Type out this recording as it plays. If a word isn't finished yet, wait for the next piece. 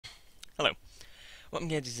Hello. What I'm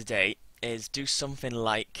going to do today is do something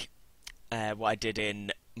like what I did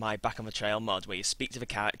in my Back on the Trail mod, where you speak to the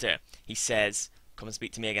character. He says, "Come and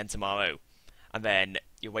speak to me again tomorrow," and then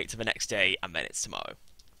you wait till the next day, and then it's tomorrow.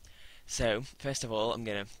 So first of all, I'm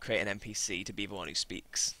going to create an NPC to be the one who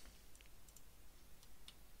speaks.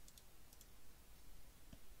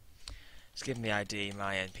 Just give him the ID,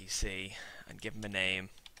 my NPC, and give him a name,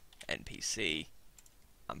 NPC,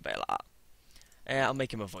 and blah blah. I'll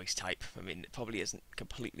make him a voice type. I mean, it probably isn't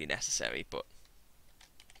completely necessary, but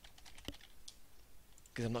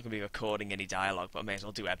because I'm not going to be recording any dialogue, but I may as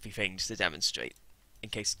well do everything just to demonstrate, in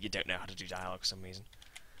case you don't know how to do dialogue for some reason.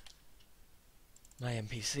 My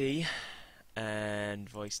NPC and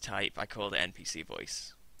voice type, I call it NPC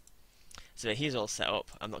voice. So he's all set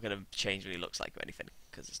up. I'm not going to change what he looks like or anything,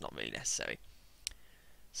 because it's not really necessary.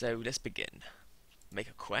 So let's begin. Make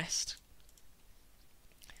a quest.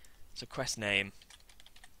 So quest name,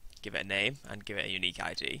 give it a name, and give it a unique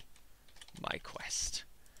ID. My quest.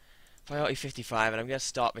 Priority 55, and I'm going to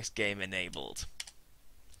start this game enabled.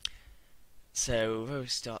 So we'll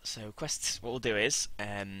start. So quests. What we'll do is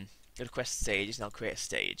go to quest stages, and I'll create a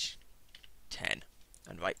stage 10,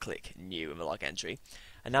 and right-click new in the log entry.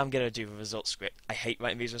 And now I'm going to do the result script. I hate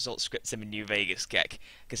writing these result scripts in the new Vegas GECK,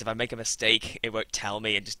 because if I make a mistake, it won't tell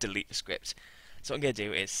me and just delete the script. So what I'm going to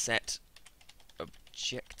do is set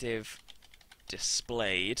objective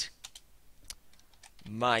displayed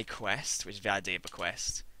my quest, which is the ID of the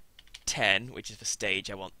quest, 10, which is the stage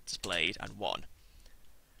I want displayed, and 1.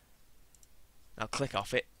 Now click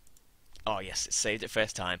off it. Oh yes, it saved it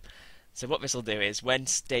first time. So what this will do is, when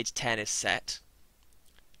stage 10 is set,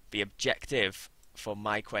 the objective for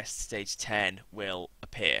my quest stage 10 will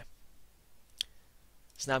appear.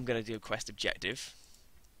 So now I'm going to do a quest objective,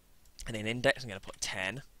 and in index I'm going to put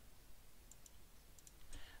 10.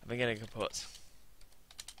 I'm going to put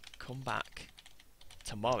come back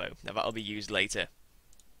tomorrow. Now that'll be used later.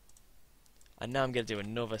 And now I'm going to do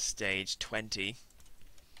another stage 20.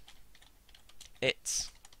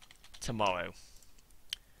 It's tomorrow.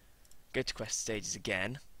 Go to quest stages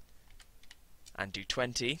again and do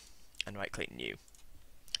 20 and right click new.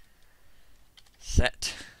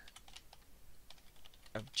 Set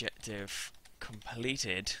objective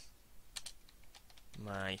completed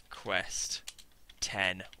my quest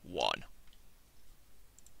 10-1.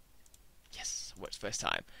 Yes, works first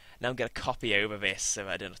time. Now I'm going to copy over this so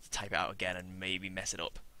I don't have to type it out again and maybe mess it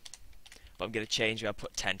up. But I'm going to change where I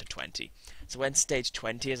put 10 to 20. So when stage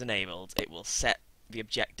 20 is enabled, it will set the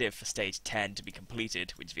objective for stage 10 to be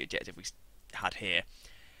completed, which is the objective we had here,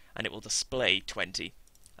 and it will display 20.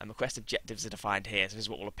 And the quest objectives are defined here, so this is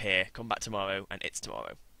what will appear. Come back tomorrow, and it's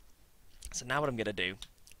tomorrow. So now what I'm going to do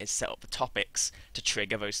is set up the topics to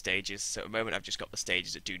trigger those stages. So at the moment I've just got the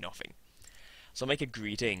stages that do nothing. So I'll make a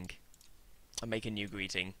greeting. I'll make a new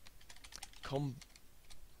greeting. Come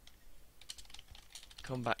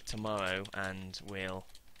back tomorrow and we'll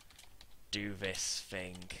do this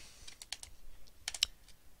thing.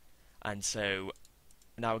 And so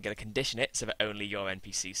now we're going to condition it so that only your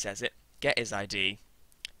NPC says it. Get his ID,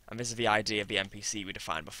 and this is the ID of the NPC we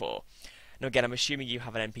defined before. Now again, I'm assuming you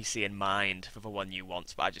have an NPC in mind for the one you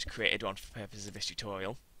want, but I just created one for the purposes of this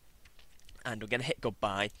tutorial. And we're going to hit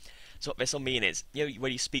goodbye. So what this will mean is, you know,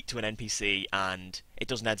 when you speak to an NPC and it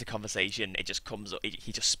doesn't enter conversation, it just comes up,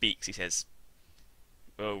 he just speaks, he says,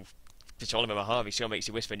 "Oh, petroleum in my Harvey sure makes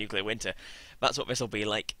you whisper nuclear winter." That's what this will be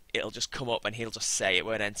like. It'll just come up and he'll just say, it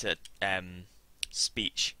won't enter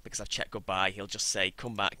speech, because I've checked goodbye. He'll just say,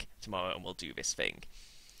 "Come back tomorrow and we'll do this thing."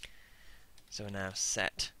 So now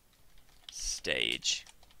set stage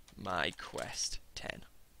my quest 10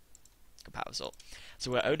 compile result. So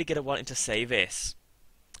we're only going to want him to say this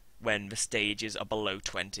when the stages are below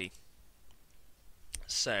 20.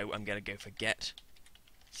 So I'm going to go for get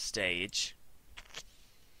stage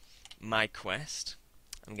my quest.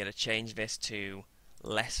 I'm going to change this to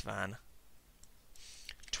less than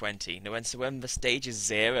 20. Now when the stage is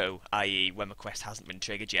 0, i.e. when the quest hasn't been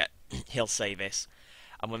triggered yet, he'll say this.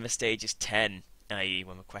 And when the stage is 10, i.e.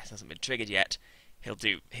 when the quest hasn't been triggered yet,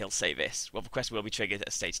 he'll say this. Well, the quest will be triggered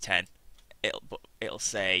at stage 10. It'll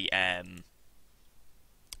say, as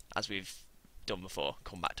we've done before,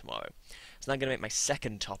 come back tomorrow. So now I'm going to make my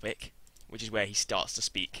second topic, which is where he starts to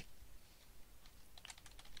speak.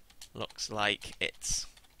 Looks like it's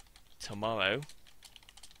tomorrow.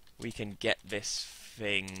 We can get this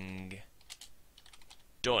thing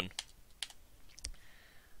done.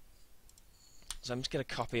 So I'm just going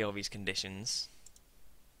to copy all these conditions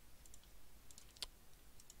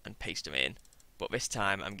and paste them in, but this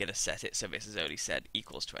time I'm going to set it so this is only said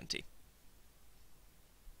equals 20.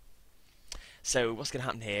 So what's going to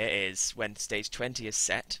happen here is when stage 20 is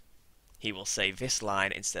set, he will say this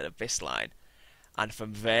line instead of this line. And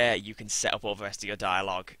from there you can set up all the rest of your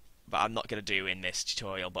dialogue, but I'm not going to do in this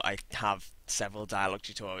tutorial, but I have several dialogue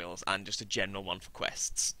tutorials and just a general one for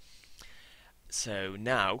quests. So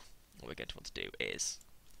now what we're going to want to do is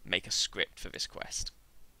make a script for this quest.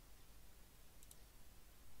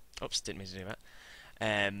 Oops, didn't mean to do that.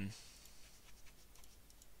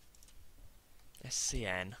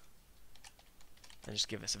 SCN, and just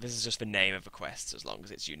give this. This is just the name of the quest. As long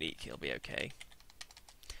as it's unique, it'll be okay.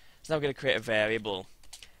 So now we're going to create a variable.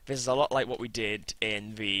 This is a lot like what we did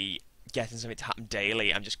in the getting something to happen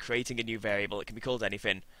daily. I'm just creating a new variable. It can be called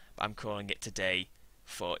anything, but I'm calling it today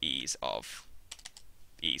for ease of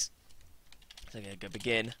ease. So I'm going to go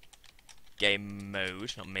begin game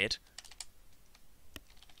mode, not mid.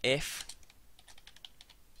 If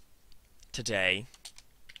today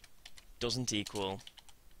doesn't equal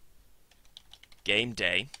game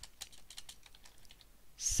day,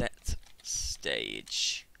 set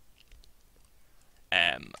stage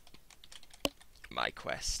my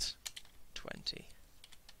quest 20.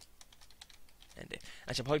 End it.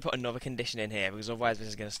 I should probably put another condition in here because otherwise this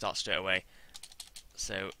is going to start straight away.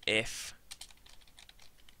 So if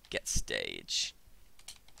get stage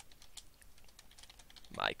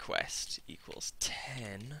my quest equals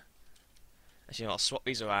 10. Actually, I'll swap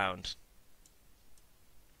these around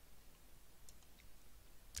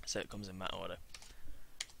so it comes in that order.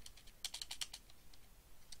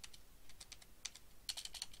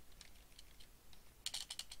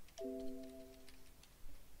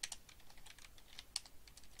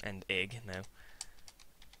 And ig, no.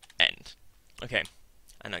 End. Okay.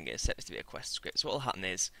 And I'm going to set this to be a quest script. So what will happen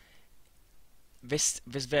is this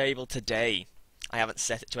variable today, I haven't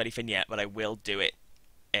set it to anything yet, but I will do it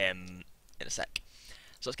in a sec.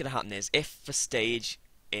 So what's going to happen is if the stage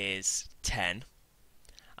is 10,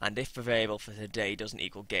 and if the variable for today doesn't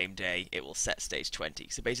equal game day, it will set stage 20.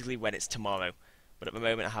 So basically when it's tomorrow, but at the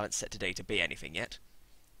moment I haven't set today to be anything yet.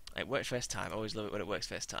 It worked first time. I always love it when it works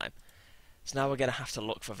first time. So now we're going to have to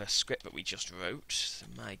look for the script that we just wrote. So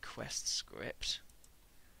my quest script.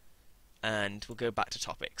 And we'll go back to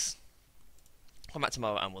topics. Come back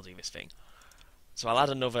tomorrow and we'll do this thing. So I'll add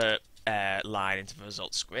another line into the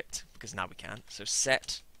result script because now we can. So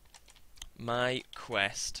set my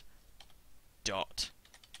quest dot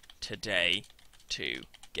today to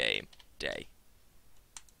game day.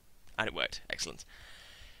 And it worked. Excellent.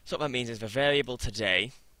 So what that means is the variable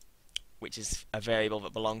today, which is a variable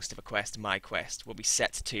that belongs to the quest, my quest, will be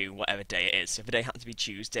set to whatever day it is. So if the day happens to be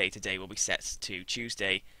Tuesday, today will be set to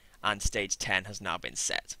Tuesday, and stage 10 has now been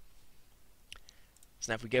set.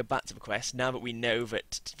 So now if we go back to the quest, now that we know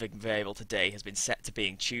that the variable today has been set to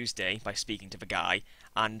being Tuesday by speaking to the guy,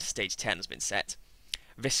 and stage 10 has been set,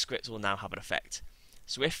 this script will now have an effect.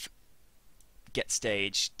 So if get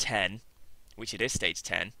stage 10, which it is stage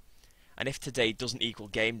 10, and if today doesn't equal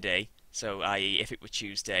game day, so i.e. if it were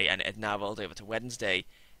Tuesday and it had now rolled over to Wednesday,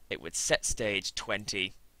 it would set stage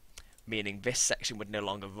 20, meaning this section would no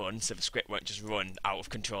longer run, so the script won't just run out of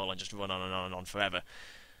control and just run on and on and on forever.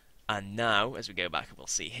 And now, as we go back, we'll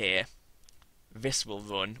see here, this will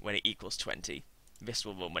run when it equals 20. This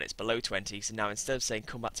will run when it's below 20, so now instead of saying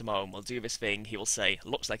come back tomorrow and we'll do this thing, he will say,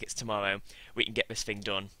 looks like it's tomorrow, we can get this thing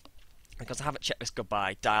done. Because I haven't checked this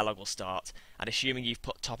goodbye, dialogue will start, and assuming you've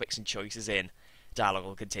put topics and choices in, dialogue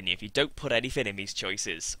will continue. If you don't put anything in these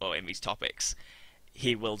choices or in these topics,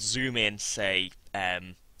 he will zoom in, say,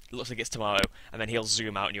 looks like it's tomorrow, and then he'll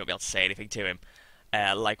zoom out and you won't be able to say anything to him.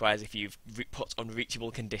 Likewise, if you've put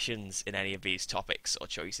unreachable conditions in any of these topics or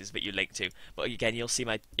choices that you link to. But again, you'll see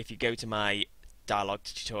if you go to my dialogue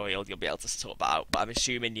tutorial, you'll be able to sort that out. But I'm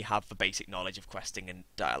assuming you have the basic knowledge of questing and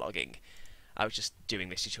dialoguing. I was just doing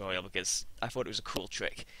this tutorial because I thought it was a cool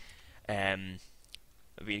trick. It'd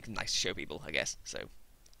be nice to show people, I guess. So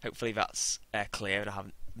hopefully that's clear and I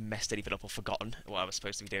haven't messed anything up or forgotten what I was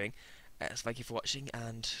supposed to be doing. So thank you for watching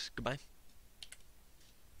and goodbye.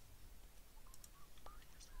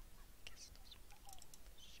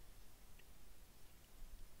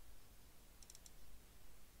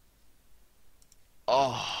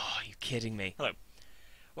 Oh, are you kidding me? Hello.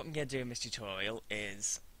 What I'm going to do in this tutorial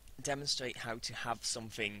is demonstrate how to have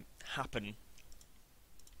something happen.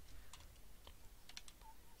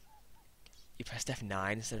 You pressed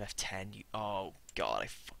F9 instead of F10. Oh god, I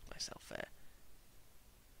fucked myself there.